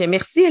post. Donc,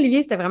 merci,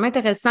 Olivier. C'était vraiment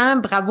intéressant.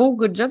 Bravo,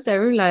 good job.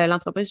 Sérieux,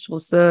 l'entreprise, je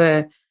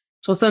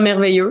trouve ça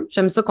merveilleux.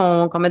 J'aime ça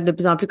qu'on mette de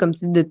plus en plus comme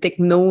type de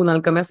techno dans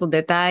le commerce au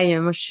détail.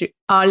 Moi, je suis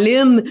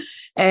all-in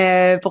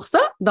pour ça.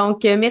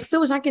 Donc, merci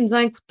aux gens qui nous ont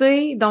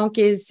écoutés. Donc,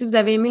 si vous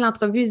avez aimé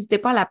l'entrevue, n'hésitez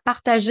pas à la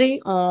partager.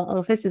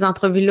 On fait ces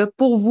entrevues-là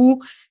pour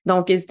vous.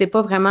 Donc, n'hésitez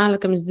pas vraiment, là,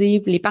 comme je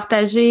dis, les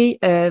partager,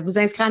 vous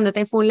inscrire à notre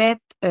infolette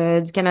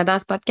du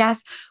Canada's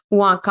Podcast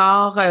ou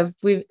encore, vous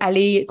pouvez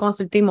aller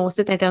consulter mon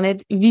site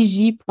internet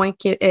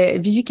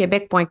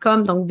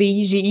vigiequebec.com, donc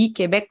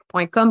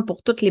VIGI-Québec.com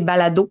pour toutes les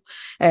balados.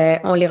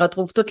 On les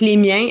retrouve, tous les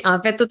miens, en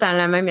fait, tout dans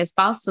le même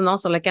espace. Sinon,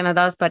 sur le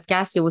Canada's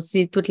Podcast, il y a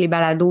aussi toutes les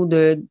balados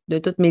de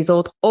toutes mes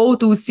autres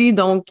hôtes aussi.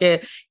 Donc,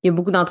 il y a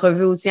beaucoup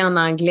d'entrevues aussi en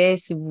anglais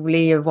si vous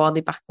voulez voir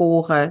des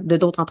parcours de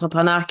d'autres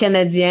entrepreneurs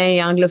canadiens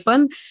et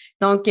anglophones.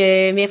 Donc,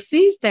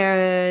 merci.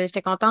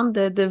 J'étais contente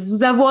de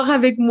vous avoir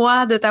avec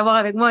moi, de t'avoir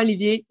avec moi,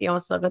 Olivier. Et on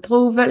se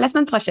retrouve la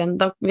semaine prochaine.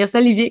 Donc, merci,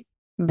 Olivier.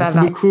 Bye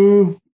Merci beaucoup.